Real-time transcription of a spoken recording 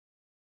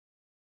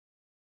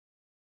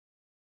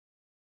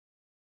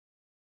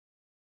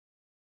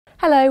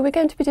Hello, we're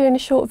going to be doing a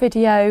short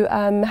video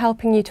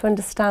helping you to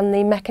understand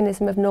the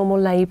mechanism of normal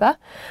labour.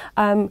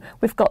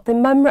 We've got the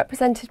mum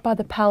represented by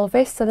the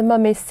pelvis, so the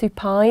mum is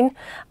supine,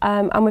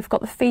 and we've got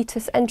the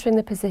fetus entering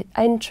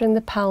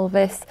the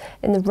pelvis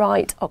in the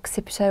right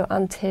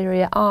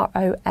occipito-anterior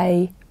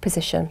ROA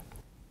position.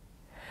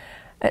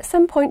 At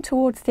some point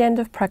towards the end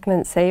of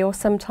pregnancy or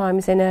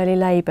sometimes in early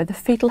labour, the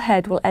fetal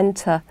head will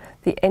enter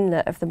the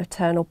inlet of the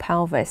maternal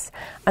pelvis,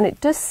 and it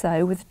does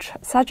so with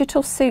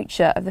sagittal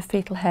suture of the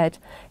fetal head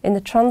in the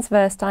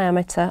transverse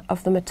diameter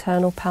of the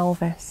maternal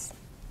pelvis.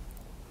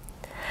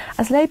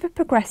 As labour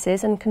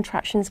progresses and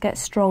contractions get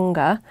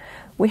stronger,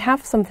 we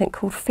have something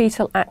called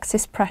fetal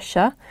axis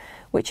pressure,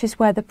 which is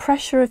where the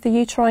pressure of the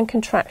uterine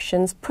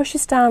contractions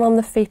pushes down on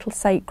the fetal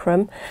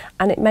sacrum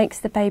and it makes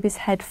the baby's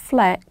head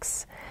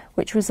flex,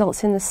 which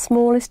results in the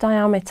smallest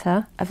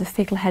diameter of the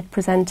fetal head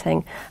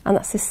presenting, and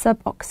that's the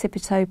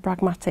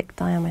suboccipito-brachmatic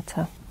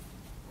diameter.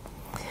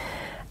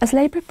 As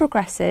labour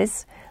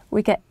progresses,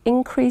 we get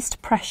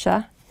increased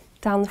pressure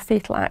down the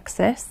fetal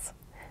axis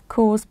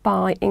caused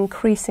by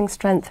increasing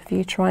strength of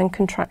uterine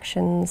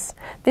contractions.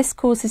 This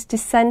causes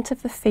descent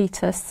of the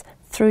fetus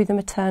through the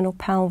maternal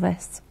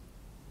pelvis.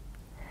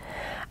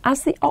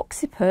 As the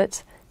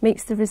occiput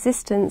meets the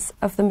resistance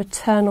of the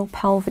maternal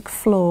pelvic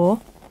floor,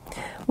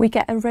 we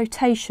get a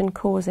rotation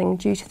causing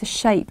due to the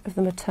shape of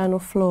the maternal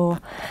floor,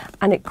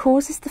 and it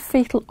causes the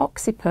fetal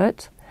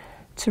occiput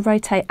to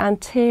rotate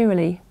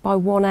anteriorly by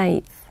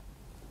 1/8.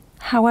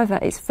 However,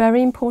 it's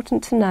very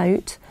important to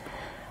note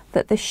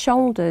that the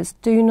shoulders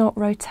do not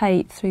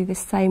rotate through this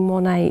same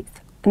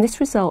 1/8, and this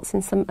results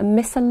in some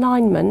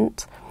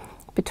misalignment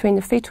between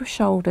the fetal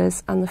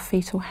shoulders and the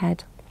fetal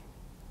head.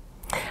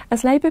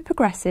 As labour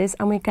progresses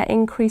and we get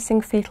increasing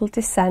fetal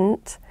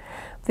descent,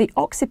 the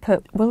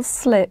occiput will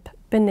slip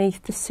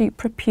beneath the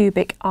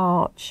suprapubic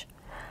arch,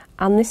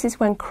 and this is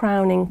when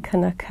crowning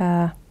can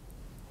occur.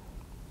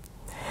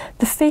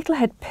 The fetal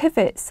head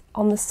pivots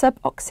on the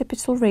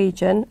suboccipital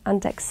region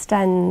and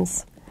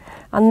extends,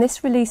 and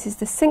this releases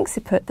the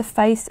syncciput, the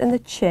face and the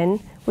chin,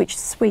 which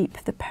sweep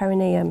the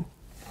perineum.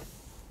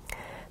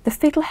 The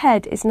fetal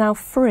head is now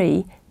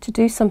free to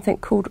do something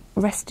called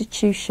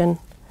restitution.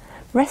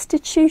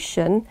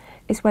 Restitution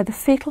is where the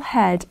fetal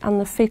head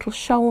and the fetal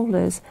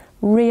shoulders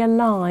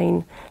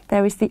realign.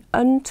 There is the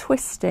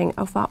untwisting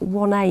of that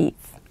 1/8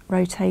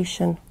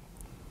 rotation.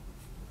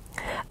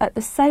 At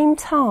the same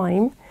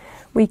time,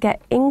 we get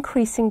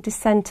increasing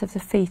descent of the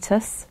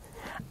fetus,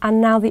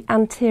 and now the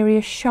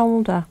anterior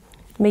shoulder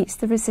meets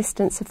the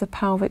resistance of the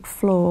pelvic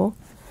floor,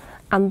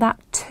 and that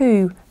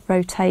too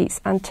rotates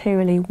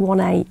anteriorly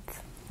 1/8.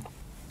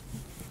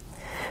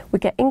 We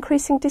get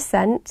increasing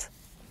descent,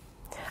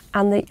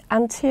 and the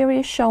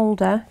anterior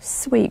shoulder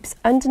sweeps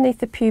underneath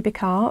the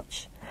pubic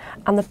arch,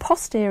 and the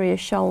posterior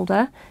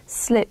shoulder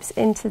slips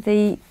into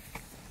the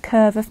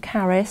curve of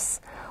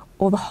Caris,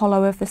 or the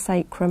hollow of the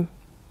sacrum.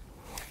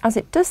 As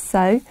it does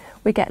so,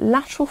 we get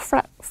lateral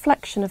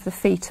flexion of the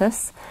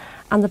fetus,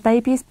 and the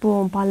baby is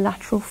born by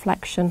lateral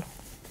flexion.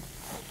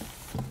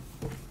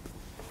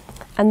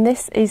 And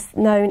this is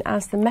known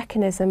as the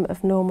mechanism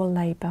of normal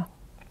labour.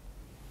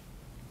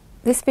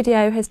 This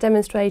video has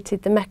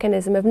demonstrated the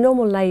mechanism of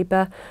normal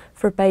labour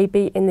for a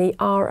baby in the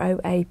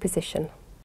ROA position.